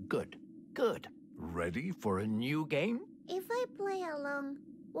 Good, good. Ready for a new game? If I play along,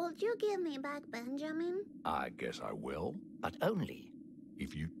 would you give me back Benjamin? I guess I will, but only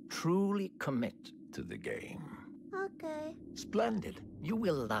if you truly commit to the game. Okay. Splendid. You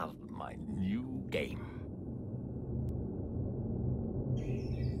will love my new game.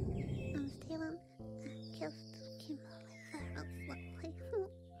 I'm Steven. Just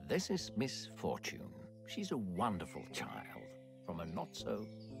This is Misfortune. She's a wonderful child from a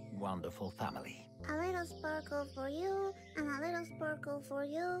not-so-wonderful family. a little sparkle for you, and a little sparkle for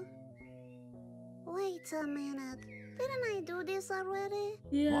you. Wait a minute. Didn't I do this already?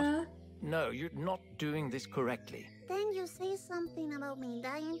 Yeah. No, you're not doing this correctly. Then you say something about me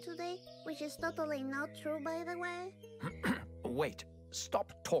dying today, which is totally not true, by the way. Wait,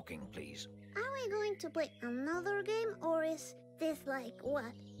 stop talking, please. Are we going to play another game, or is this like what?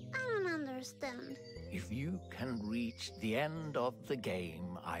 I don't understand. If you can reach the end of the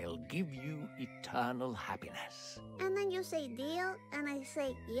game, I'll give you eternal happiness. And then you say deal, and I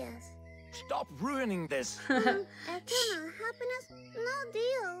say yes. Stop ruining this. Eternal happiness? No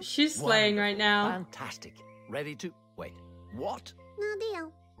deal. She's slaying right now. Fantastic. Ready to... Wait, what? No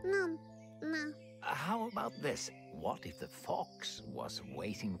deal. No. No. How about this? What if the fox was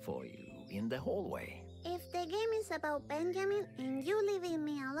waiting for you in the hallway? If the game is about Benjamin and you leaving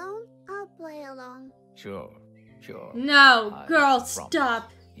me alone, I'll play along. Sure, sure. No, I girl, promise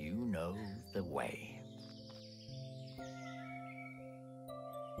stop. You know the way.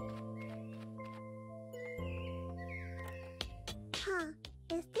 Huh,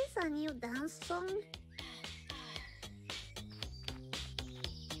 is this a new dance song?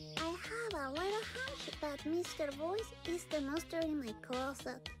 I have a little hunch that Mr. Voice is the monster in my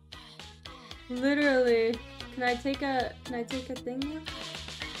closet. Literally. Can I take a thing now?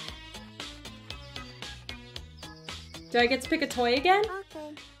 Do I get to pick a toy again?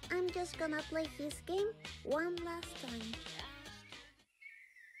 Okay, I'm just gonna play his game one last time.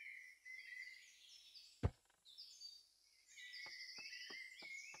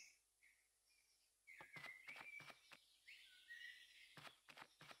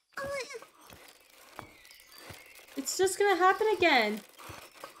 It's just gonna happen again.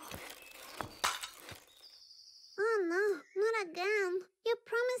 Oh no, not again. You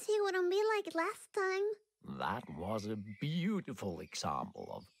promised he wouldn't be like last time. That was a beautiful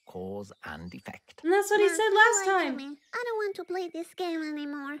example of cause and effect. And that's what he Nah, said you last lied to time. me. I don't want to play this game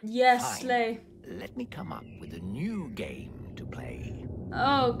anymore. Yes, Fine. Slay. Let me come up with a new game to play.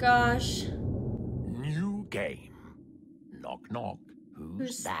 Oh gosh. New game. Knock knock.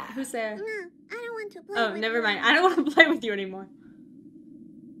 Who's there? Who's there? No, I don't want to play Oh, with never you mind. I don't want to play with you anymore.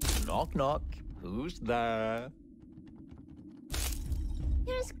 Knock knock. Who's there?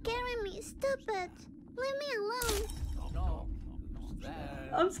 You're scaring me. Stop it. Leave me alone. Knock knock. Who's there?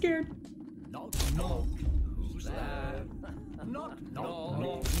 I'm scared. Knock knock. Who's there? Knock knock.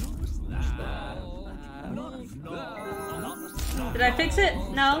 Who's there? Knock knock. Did I fix it?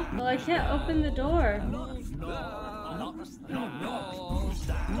 No. Well, I can't open the door.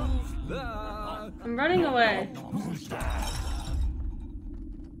 I'm running away.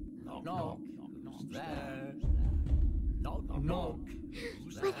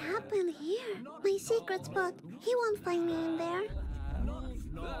 What happened here? My secret spot. He won't find me in there.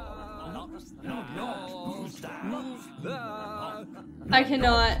 I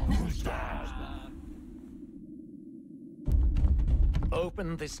cannot.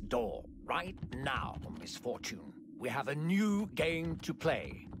 Open this door right now, Misfortune. We have a new game to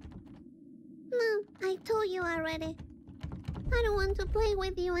play. No, I told you already. I don't want to play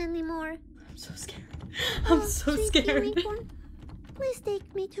with you anymore. I'm so scared. I'm so Sweet scared. unicorn, please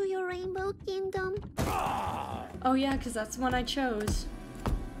take me to your rainbow kingdom. Oh yeah, because that's the one I chose.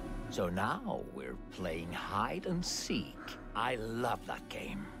 So now we're playing hide and seek. I love that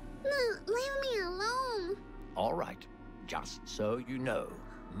game. No, leave me alone. All right, just so you know,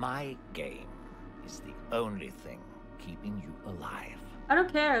 my game is the only thing keeping you alive. I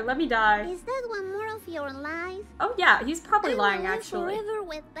don't care. Let me die. Is that one more of your lies? Oh yeah, he's probably I will lying live actually. forever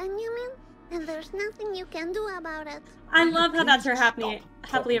with Benjamin, and there's nothing you can do about it. I love how that's her Please happily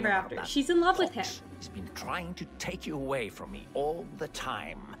stop ever talking about after. that She's in love with him. fox. He's been trying to take you away from me all the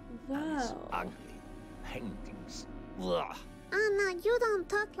time. And his Wow. ugly paintings. Ugh. Oh no, you don't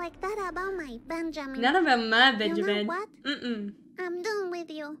talk like that about my Benjamin. None of them my You Benjamin. know what? Mm-mm. I'm done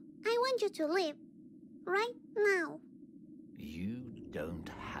with you. I want you to leave. Right now. You don't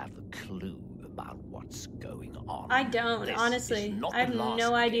have a clue about what's going on. I don't, This honestly. is not I have the last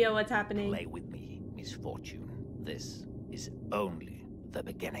no idea game. what's happening. Play with me, Misfortune. This is only the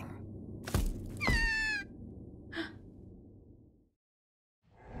beginning.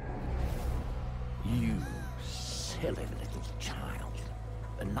 You silly little child.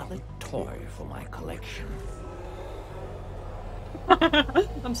 Another toy for my collection.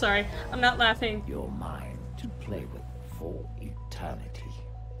 I'm sorry. I'm not laughing. You're mine to play with for eternity.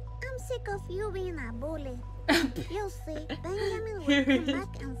 I'm sick of you being a bully. You'll see, Benjamin will come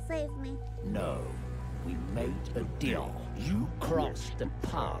back and save me. No, we made a deal. You crossed the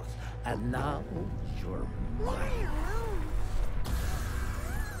path, and now you're Leave me mine. alone.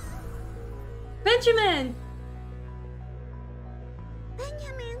 Benjamin!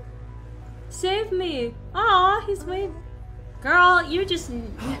 Benjamin! Save me! Aw, he's waiting. Girl, you just...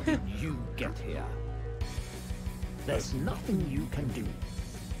 How did you get here? There's nothing you can do.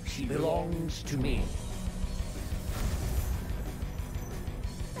 She belongs to me.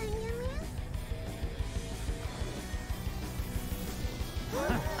 Benjamin?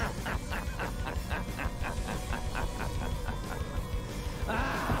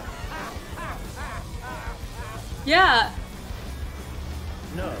 Yeah.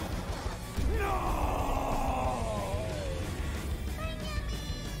 No.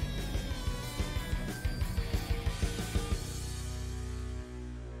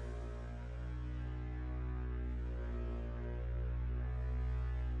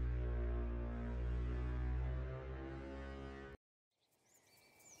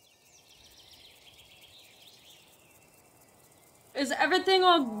 Is everything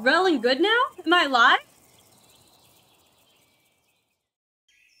all well and good now? Am I alive?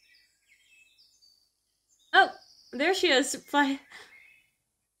 Oh, There she is. Flat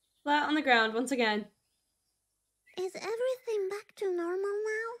on the ground once again. Is everything back to normal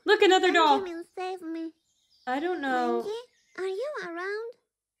now? Look, another doll. Benjamin saved me. I don't know. Benji, are you around?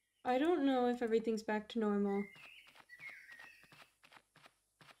 I don't know if everything's back to normal.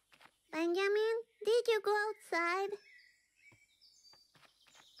 Benjamin, did you go outside?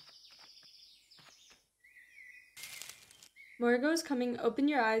 Morgo's coming. Open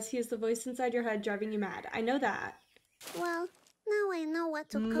your eyes. He is the voice inside your head driving you mad. I know that. Well, now I know what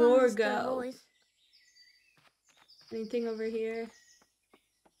to call Mr. Morgo. Voice. Anything over here?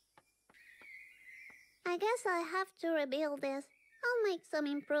 I guess I have to rebuild this. I'll make some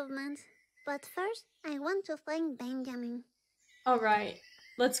improvements. But first, I want to thank Benjamin. Alright.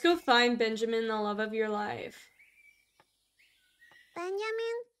 Let's go find Benjamin, the love of your life.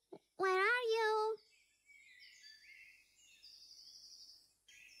 Benjamin, where are you?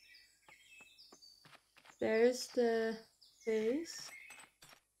 There's the face.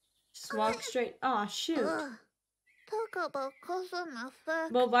 Just walk straight. Aw, shoot. Ugh. Talk about causing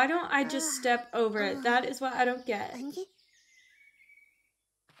effect. Well, why don't I just step over it? That is what I don't get. Benji?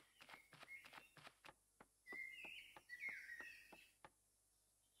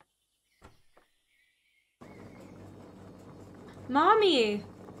 Mommy!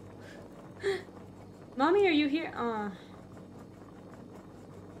 Mommy, are you here? Aw.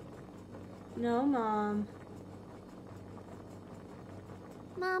 No, Mom.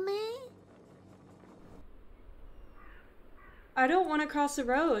 Mommy? I don't want to cross the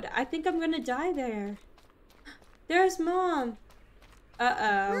road. I think I'm gonna die there. There's Mom.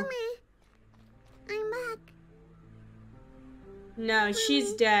 Uh-oh. Mommy? I'm back. No,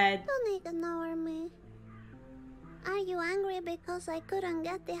 she's dead. Don't ignore me. Are you angry because I couldn't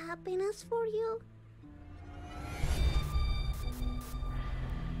get the happiness for you?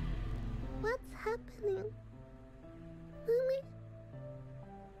 What's happening? Mommy?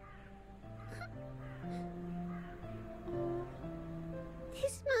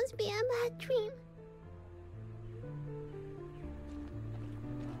 This must be a bad dream.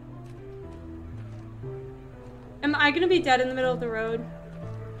 Am I gonna be dead in the middle of the road?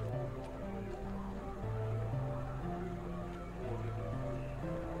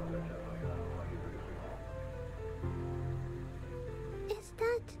 Is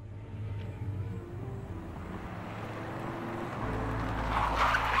that...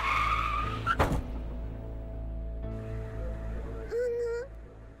 Oh no,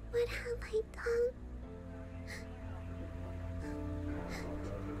 what have I done?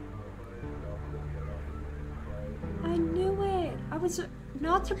 I knew it. I was,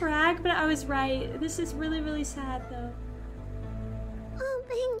 not to brag, but I was right. This is really, really sad though. Oh,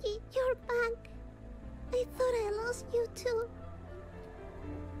 Benji, you're back. I thought I lost you too.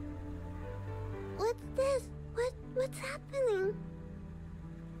 What's this? What's happening?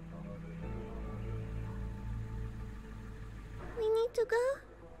 We need to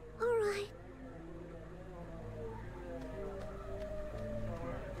go? Alright.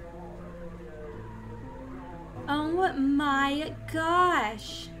 Oh my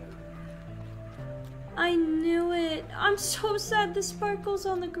gosh. I knew it. I'm so sad the sparkle's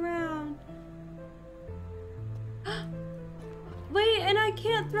on the ground. Wait, and I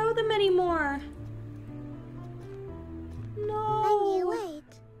can't throw them anymore. Benji, No. wait.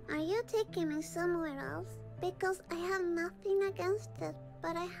 Are you taking me somewhere else? Because I have nothing against it,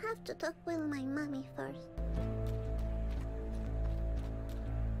 but I have to talk with my mommy first.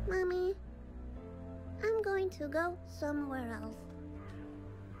 Mommy, I'm going to go somewhere else.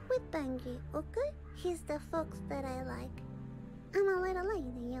 With Benji, okay? He's the fox that I like. I'm a little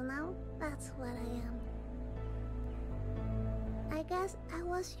lady, you know? That's what I am. I guess I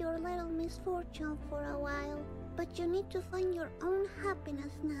was your little misfortune for a while, but you need to find your own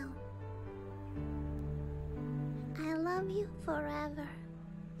happiness now. I love you forever.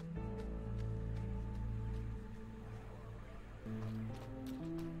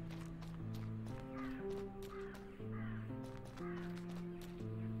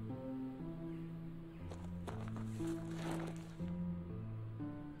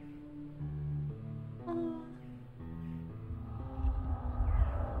 Oh.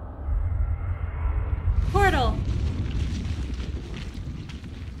 Portal.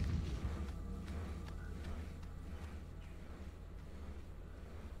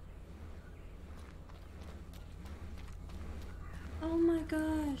 Oh my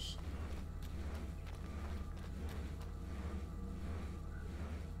gosh.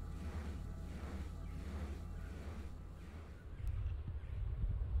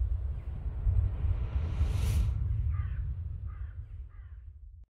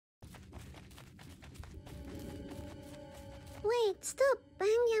 Stop,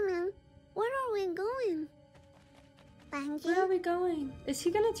 Benjamin. Where are we going? Benji? Where are we going? Is he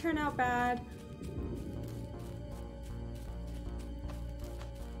gonna turn out bad?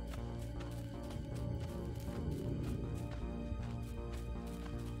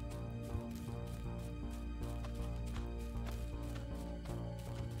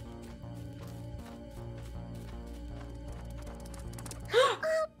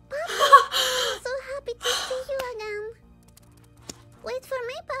 So happy to see you again. Wait for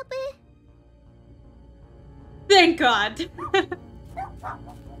me, puppy. Thank God.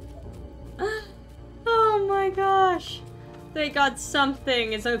 Oh my gosh. Thank God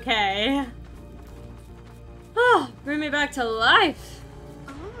something is okay. Oh, bring me back to life.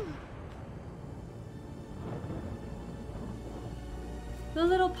 Oh. The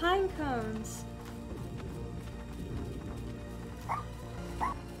little pine cones.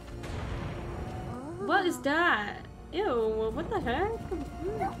 What is that? Ew, what the heck?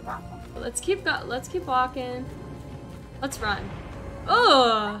 Let's keep walking. Let's run.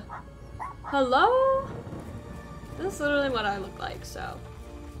 Oh! Hello? This is literally what I look like, so.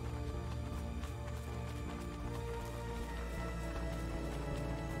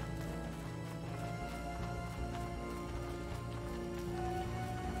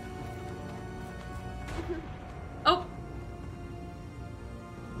 Oh!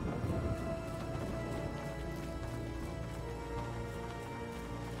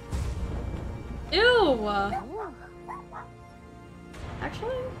 Ew! Oh.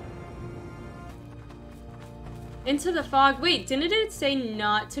 Actually? Into the fog. Wait, didn't it say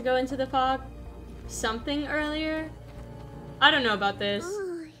not to go into the fog? Something earlier? I don't know about this.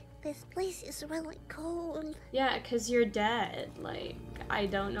 Oh, this place is really cold. Yeah, 'cause you're dead. Like, I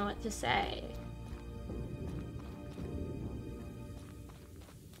don't know what to say.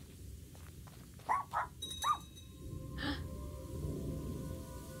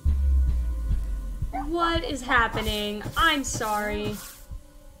 What is happening? I'm sorry.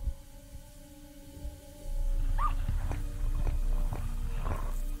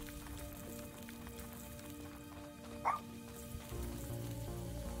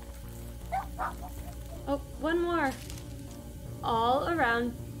 Oh, one more. All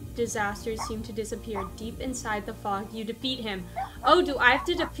around disasters seem to disappear. Deep inside the fog, you defeat him. Oh, do I have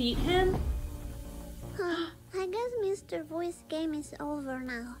to defeat him? Huh, I guess Mr. Voice game is over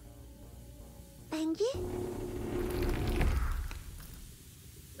now. Benji?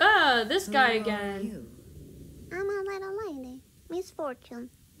 Ah, this guy Who are again. you? I'm a little lady. Misfortune.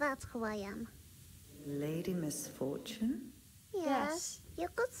 That's who I am. Lady Misfortune? Yes. You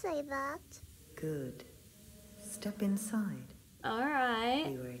could say that. Good. Step inside.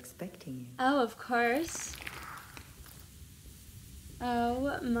 Alright. We were expecting you. Oh, of course.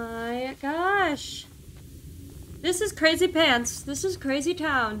 Oh my gosh. This is crazy pants. This is crazy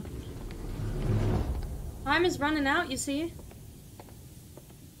town. Time is running out, you see.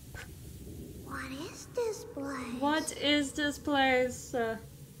 What is this place? What is this place?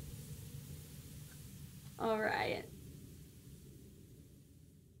 Alright.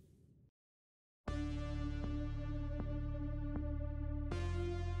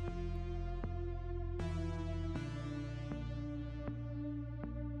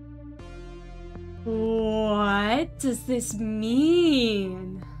 What does this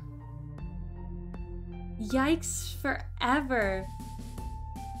mean? Yikes forever.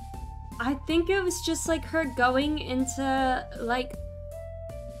 I think it was just like her going into, like,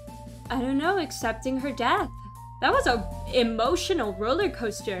 I don't know, accepting her death. That was a emotional roller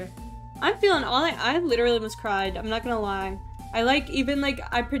coaster. I'm feeling I literally almost cried. I'm not gonna lie.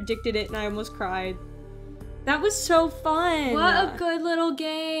 I predicted it and I almost cried. That was so fun. What a good little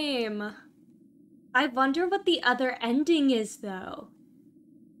game. I wonder what the other ending is, though.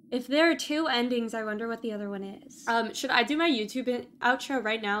 If there are two endings, I wonder what the other one is. Should I do my YouTube outro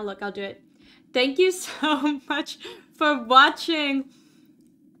right now? Look, I'll do it. Thank you so much for watching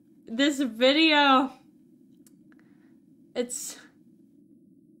this video. It's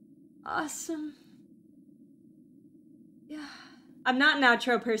awesome. Yeah. I'm not an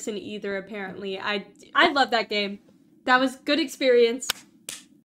outro person either, apparently. I love that game. That was good experience.